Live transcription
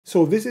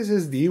So this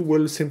SSD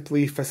will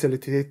simply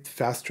facilitate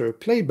faster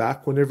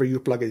playback whenever you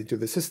plug it into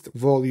the system.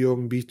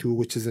 Volume B2,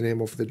 which is the name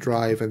of the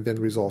drive, and then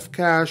Resolve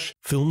Cache.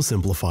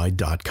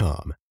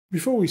 FilmSimplified.com.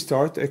 Before we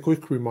start, a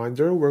quick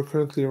reminder, we're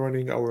currently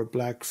running our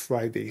Black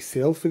Friday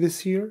sale for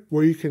this year,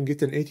 where you can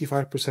get an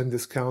 85%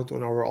 discount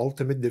on our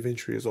Ultimate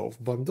DaVinci Resolve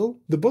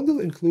bundle. The bundle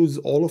includes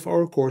all of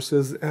our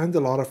courses and a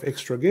lot of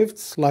extra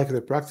gifts, like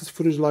the practice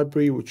footage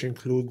library, which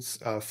includes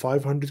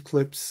 500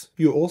 clips.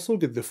 You also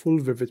get the full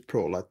Vivid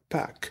Pro LUT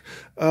pack.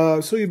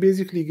 So you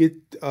basically get,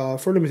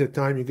 for a limited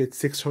time, you get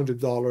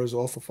 $600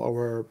 off of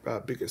our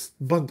biggest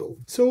bundle.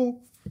 So,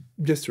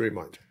 just a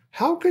reminder.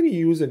 How can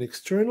you use an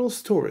external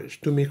storage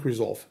to make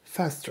Resolve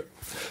faster?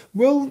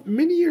 Well,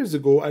 many years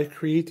ago, I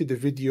created a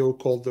video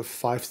called the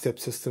 5-Step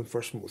System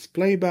for Smooth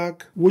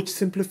Playback, which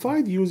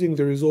simplified using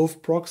the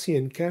Resolve proxy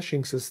and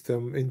caching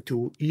system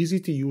into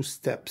easy-to-use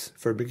steps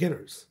for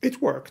beginners.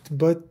 It worked,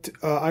 but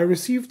I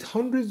received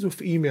hundreds of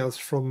emails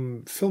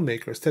from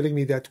filmmakers telling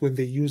me that when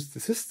they used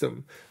the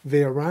system,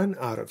 they ran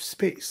out of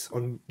space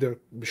on their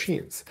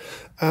machines.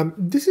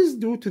 This is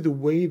due to the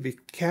way the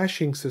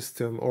caching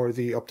system or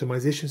the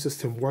optimization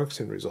system works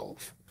in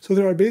Resolve. So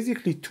there are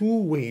basically two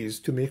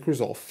ways to make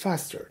Resolve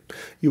faster.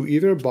 You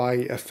either buy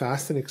a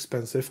fast and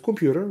expensive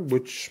computer,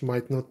 which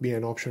might not be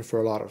an option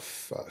for a lot of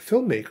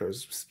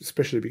filmmakers,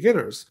 especially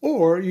beginners,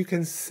 or you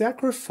can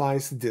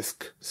sacrifice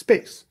disk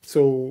space.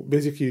 So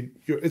basically,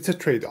 it's a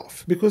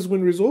trade-off. Because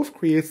when Resolve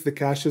creates the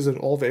caches and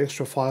all the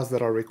extra files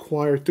that are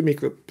required to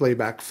make the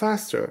playback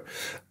faster,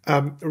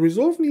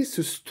 Resolve needs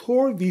to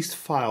store these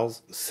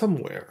files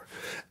somewhere,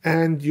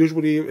 and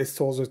usually it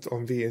stores it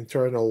on the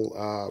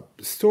internal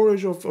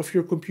storage of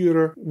your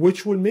computer,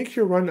 which will make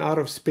you run out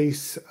of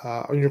space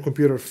on your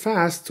computer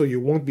fast, so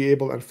you won't be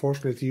able,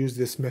 unfortunately, to use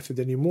this method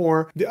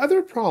anymore. The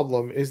other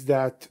problem is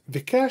that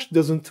the cache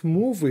doesn't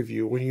move with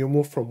you when you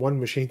move from one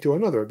machine to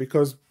another,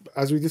 because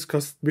as we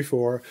discussed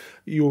before,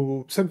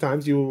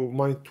 sometimes you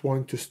might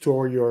want to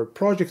store your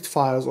project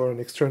files on an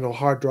external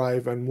hard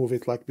drive and move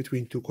it like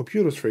between two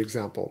computers, for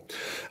example.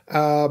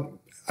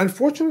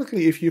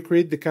 Unfortunately, if you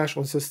create the cache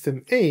on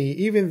system A,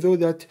 even though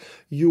that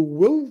you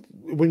will,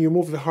 when you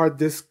move the hard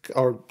disk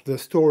or the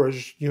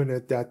storage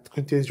unit that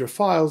contains your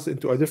files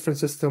into a different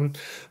system,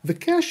 the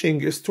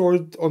caching is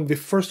stored on the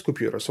first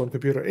computer, so on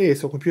computer A.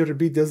 So computer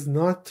B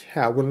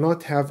will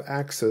not have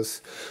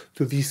access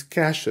to these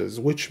caches,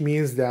 which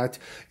means that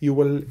you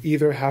will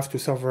either have to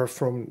suffer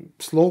from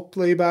slow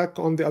playback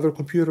on the other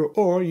computer,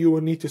 or you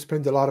will need to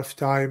spend a lot of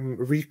time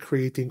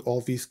recreating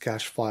all these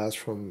cache files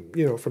from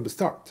the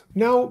start.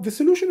 Now, the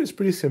solution is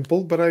pretty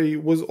simple, but I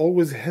was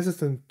always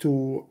hesitant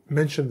to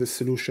mention this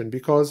solution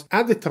because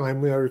at the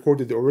time when I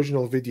recorded the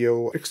original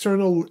video,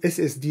 external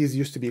SSDs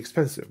used to be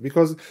expensive,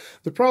 because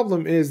the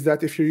problem is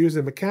that if you use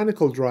a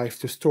mechanical drive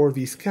to store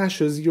these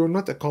caches, you're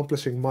not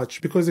accomplishing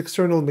much because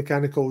external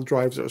mechanical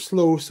drives are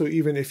slow. So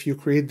even if you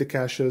create the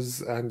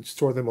caches and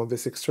store them on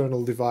this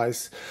external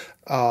device,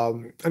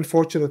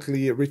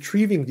 unfortunately,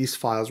 retrieving these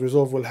files,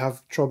 Resolve will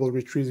have trouble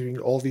retrieving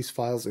all these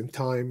files in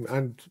time,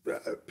 and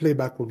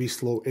playback will be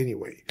slow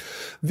anyway.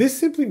 This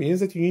simply means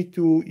that you need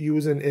to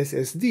use an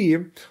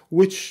SSD,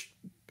 which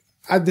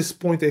at this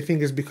point, I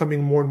think is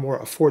becoming more and more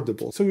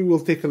affordable. So we will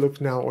take a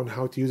look now on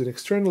how to use an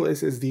external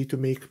SSD to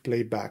make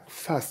playback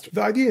faster.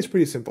 The idea is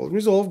pretty simple.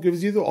 Resolve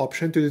gives you the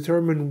option to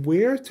determine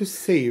where to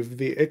save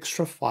the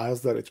extra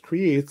files that it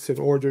creates in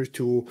order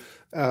to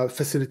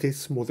facilitate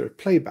smoother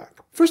playback.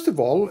 First of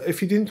all,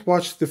 if you didn't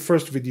watch the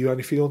first video, and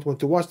if you don't want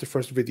to watch the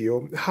first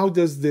video, how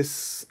does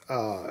this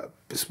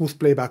smooth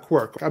playback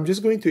work? I'm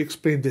just going to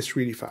explain this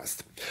really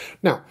fast.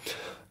 Now,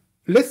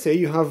 let's say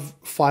you have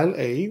file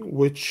A,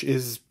 which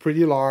is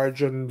pretty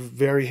large and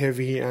very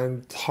heavy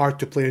and hard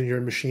to play on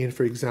your machine,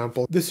 for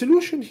example. The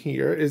solution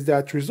here is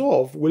that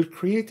Resolve will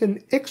create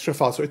an extra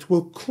file. So it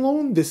will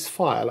clone this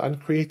file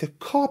and create a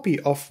copy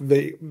of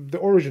the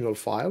original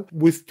file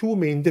with two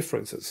main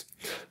differences.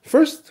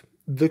 First,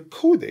 the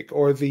codec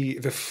or the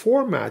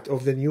format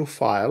of the new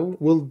file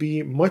will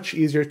be much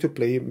easier to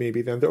play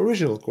maybe than the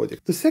original codec.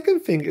 The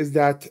second thing is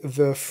that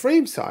the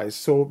frame size,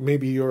 so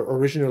maybe your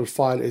original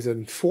file is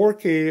in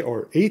 4K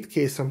or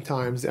 8K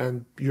sometimes,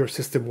 and your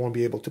system won't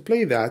be able to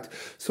play that.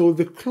 So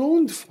the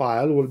cloned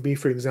file will be,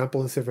 for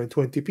example, in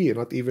 720p,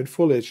 not even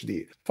full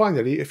HD.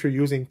 Finally, if you're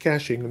using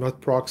caching,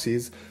 not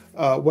proxies,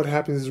 what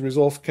happens is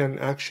Resolve can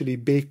actually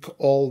bake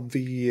all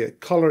the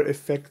color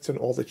effects and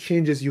all the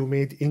changes you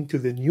made into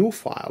the new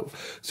file.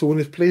 So when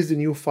it plays the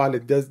new file,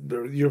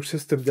 your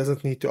system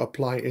doesn't need to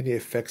apply any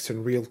effects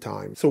in real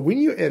time. So when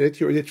you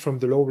edit from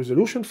the low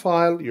resolution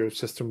file, your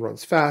system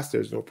runs fast,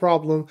 there's no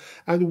problem.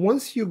 And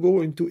once you go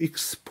into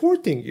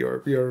exporting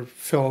your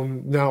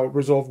film, now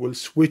Resolve will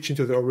switch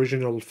into the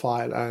original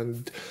file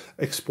and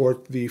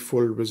export the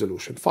full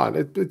resolution file.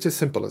 It's as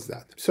simple as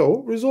that. So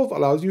Resolve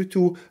allows you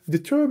to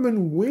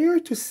determine where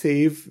to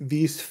save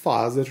these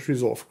files that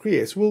Resolve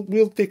creates.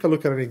 We'll take a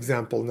look at an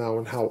example now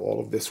on how all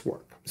of this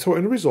works. So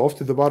in Resolve,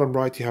 to the bottom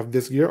right, you have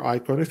this gear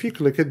icon. If you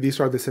click it, these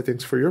are the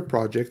settings for your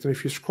project. And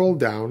if you scroll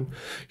down,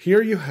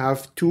 here you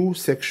have two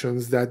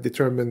sections that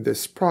determine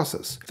this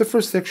process. The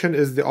first section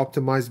is the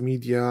optimized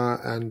media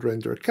and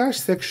render cache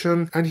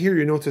section. And here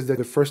you notice that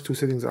the first two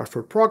settings are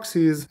for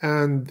proxies,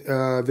 and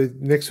the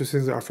next two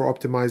settings are for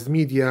optimized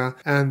media,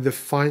 and the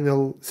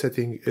final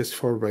setting is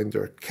for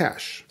render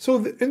cache.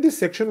 So in this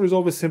section,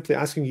 Resolve is simply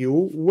asking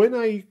you, when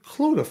I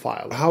clone a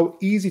file, how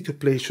easy to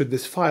play should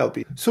this file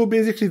be? So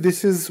basically,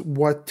 this is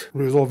what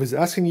Resolve is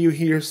asking you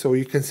here. So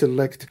you can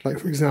select, like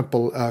for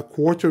example, a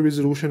quarter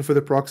resolution for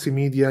the proxy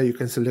media. You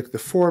can select the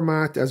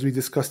format, as we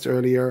discussed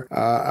earlier.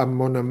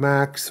 I'm on a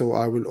Mac, so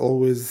I will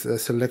always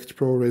select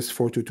ProRes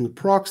 422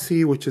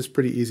 proxy, which is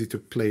pretty easy to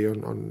play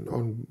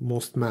on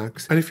most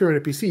Macs. And if you're on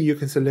a PC, you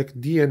can select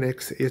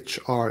DNX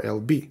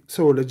HRLB.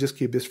 So let's just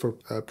keep this for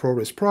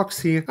ProRes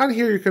proxy. And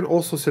here you can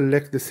also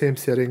select the same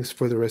settings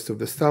for the rest of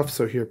the stuff.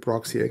 So here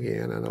proxy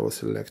again, and I will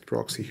select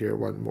proxy here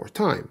one more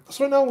time.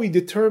 So now we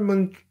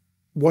determined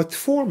what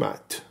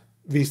format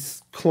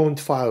these cloned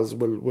files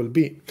will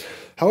be.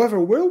 However,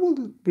 where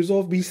will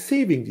Resolve be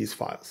saving these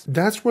files?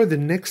 That's where the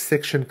next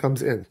section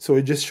comes in. So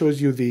it just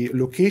shows you the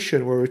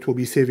location where it will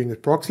be saving the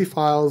proxy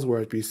files,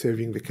 where it will be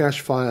saving the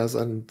cache files,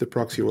 and the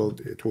proxy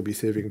it will be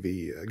saving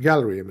the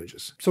gallery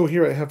images. So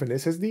here I have an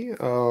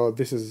SSD.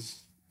 This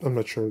is, I'm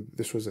not sure,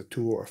 this was a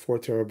 2 or 4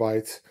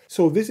 terabytes.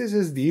 So this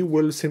SSD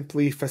will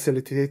simply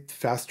facilitate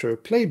faster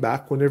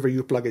playback whenever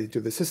you plug it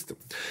into the system.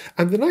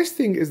 And the nice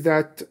thing is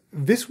that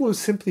this will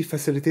simply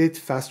facilitate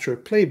faster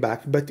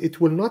playback, but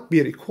it will not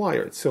be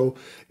required. So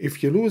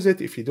if you lose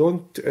it, if you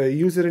don't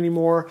use it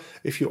anymore,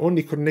 if you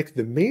only connect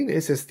the main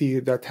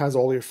SSD that has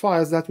all your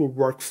files, that will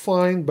work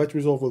fine, but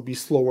Resolve will be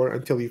slower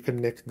until you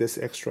connect this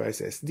extra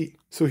SSD.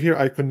 So here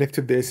I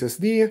connected the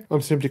SSD.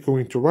 I'm simply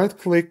going to right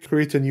click,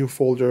 create a new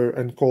folder,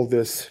 and call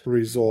this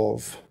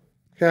Resolve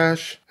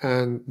Cache,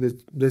 and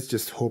let's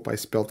just hope I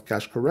spelled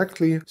cache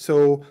correctly.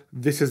 So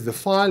this is the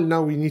file.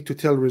 Now we need to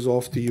tell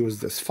Resolve to use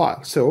this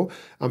file. So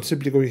I'm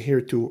simply going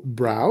here to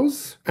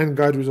browse and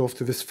guide Resolve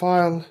to this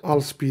file.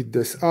 I'll speed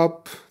this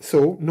up.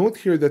 So note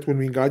here that when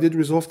we guided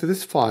Resolve to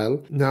this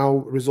file,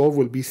 now Resolve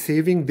will be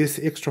saving this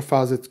extra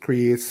files it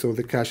creates, so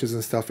the caches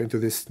and stuff, into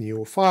this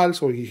new file.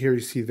 So here you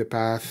see the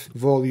path,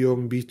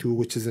 volume, B2,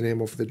 which is the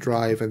name of the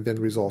drive, and then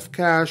Resolve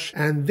Cache.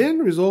 And then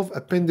Resolve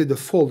appended a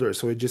folder.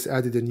 So it just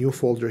added a new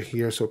folder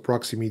here. So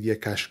proxy media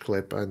cache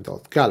clip and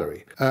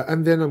 .gallery.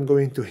 And then I'm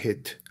going to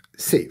hit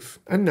save.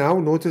 And now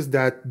notice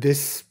that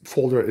this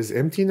folder is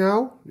empty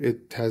now.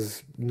 It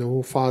has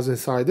no files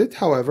inside it.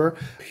 However,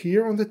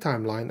 here on the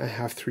timeline, I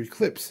have 3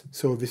 clips.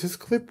 So this is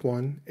clip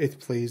 1. It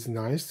plays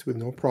nice with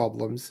no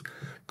problems.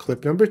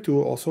 Clip number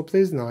 2 also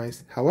plays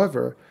nice.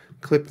 However,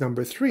 clip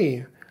number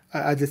 3, I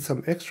added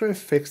some extra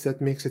effects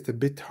that makes it a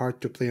bit hard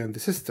to play on the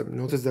system.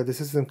 Notice that the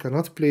system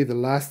cannot play the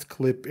last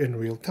clip in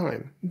real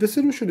time. The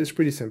solution is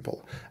pretty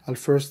simple. I'll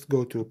first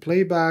go to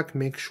playback,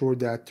 make sure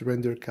that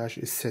render cache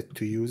is set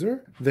to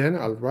user. Then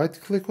I'll right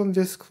click on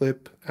this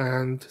clip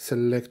and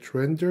select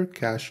render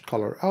cache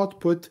color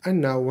output. And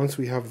now once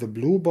we have the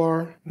blue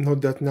bar,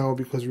 note that now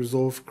because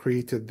Resolve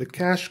created the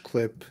cache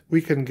clip,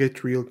 we can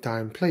get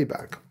real-time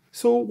playback.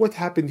 So what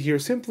happened here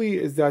simply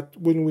is that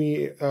when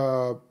we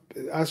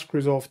ask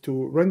Resolve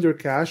to render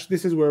cache,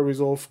 this is where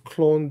Resolve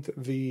cloned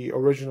the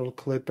original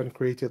clip and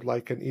created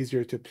like an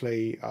easier to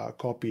play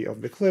copy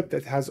of the clip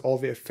that has all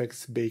the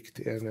effects baked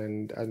in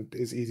and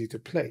is easy to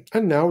play.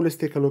 And now let's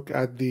take a look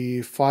at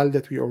the file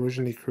that we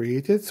originally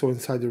created. So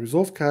inside the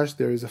Resolve cache,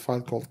 there is a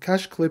file called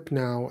cache clip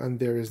now, and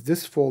there is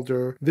this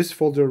folder. This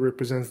folder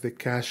represents the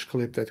cache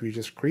clip that we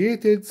just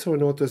created. So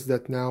notice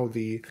that now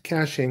the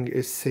caching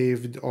is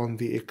saved on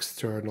the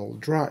external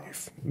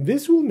drive.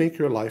 This will make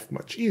your life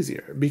much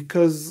easier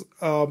because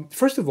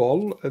first of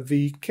all,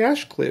 the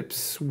cache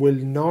clips will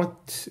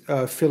not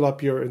fill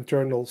up your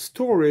internal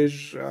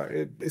storage,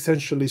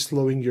 essentially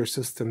slowing your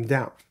system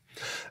down.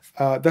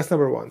 That's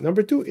number one.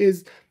 Number two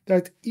is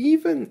that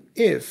even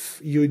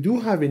if you do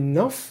have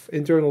enough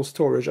internal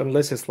storage,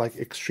 unless it's like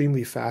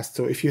extremely fast,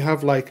 so if you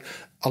have like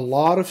a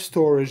lot of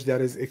storage that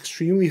is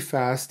extremely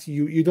fast,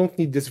 you don't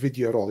need this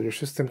video at all. Your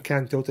system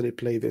can totally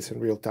play this in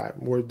real time.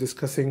 We're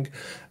discussing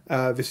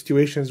the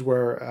situations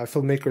where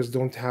filmmakers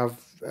don't have,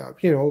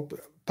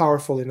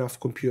 powerful enough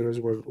computers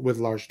with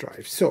large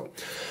drives. So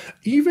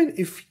even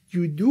if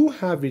you do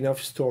have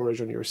enough storage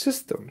on your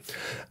system,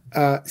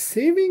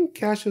 saving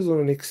caches on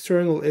an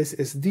external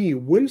SSD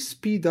will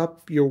speed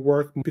up your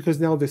work because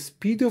now the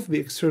speed of the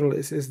external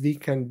SSD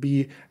can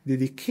be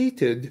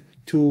dedicated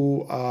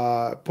to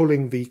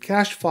pulling the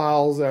cache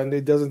files, and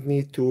it doesn't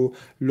need to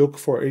look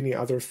for any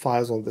other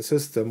files on the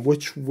system,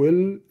 which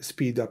will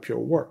speed up your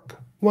work.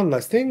 One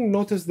last thing,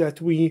 notice that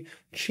we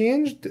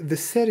changed the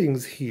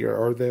settings here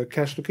or the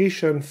cache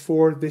location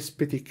for this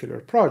particular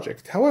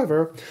project.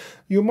 However,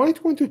 you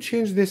might want to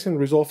change this in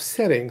Resolve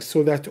settings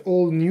so that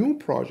all new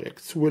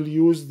projects will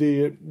use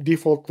the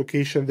default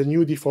location, the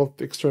new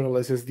default external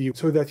SSD,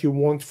 so that you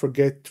won't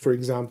forget, for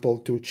example,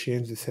 to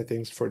change the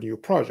settings for new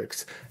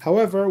projects.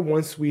 However,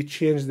 once we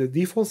change the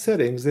default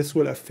settings, this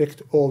will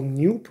affect all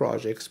new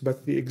projects,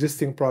 but the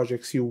existing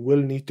projects, you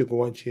will need to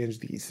go and change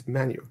these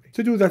manually.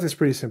 To do that is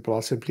pretty simple.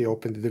 I'll simply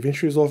open the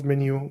DaVinci Resolve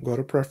menu, go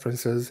to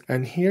Preferences,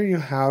 and here you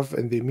have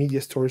in the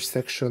Media Storage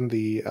section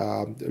the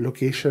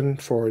location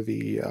for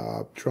the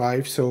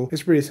drive. So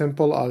it's pretty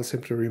simple. I'll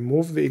simply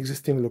remove the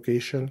existing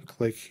location,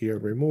 click here,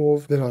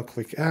 remove, then I'll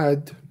click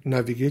Add,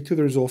 navigate to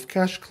the Resolve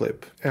cache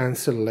clip, and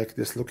select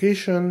this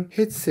location,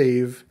 hit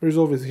Save.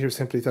 Resolve is here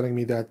simply telling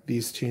me that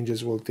these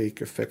changes will take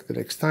effect the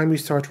next time we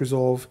start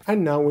Resolve,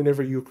 and now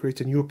whenever you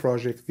create a new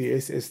project, the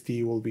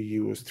SSD will be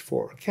used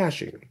for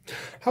caching.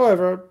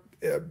 However,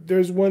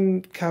 there's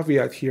one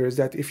caveat here, is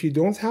that if you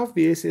don't have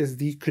the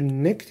SSD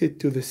connected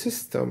to the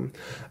system,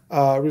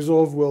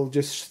 Resolve will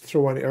just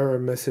throw an error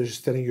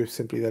message telling you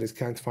simply that it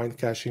can't find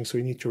caching, so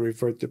you need to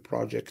revert the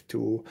project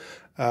to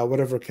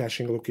whatever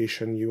caching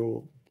location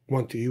you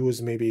want to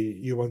use. Maybe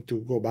you want to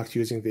go back to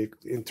using the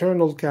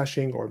internal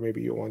caching, or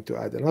maybe you want to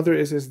add another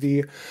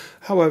SSD.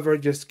 However,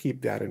 just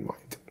keep that in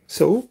mind.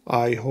 So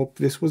I hope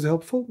this was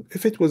helpful.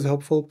 If it was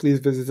helpful, please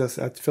visit us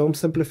at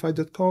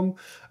filmsimplified.com.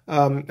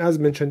 As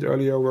mentioned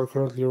earlier, we're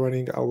currently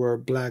running our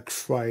Black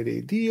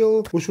Friday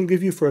deal, which will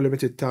give you for a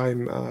limited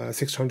time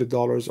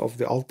 $600 of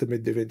the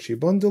Ultimate DaVinci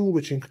bundle,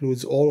 which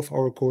includes all of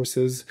our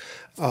courses,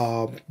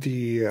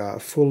 the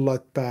full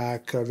LUT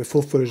pack, the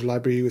full footage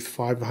library with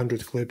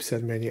 500 clips,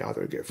 and many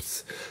other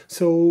gifts.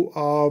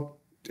 So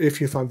if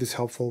you found this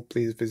helpful,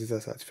 please visit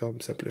us at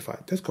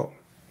filmsimplified.com.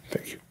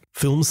 Thank you.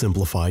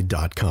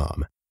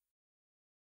 Filmsimplified.com.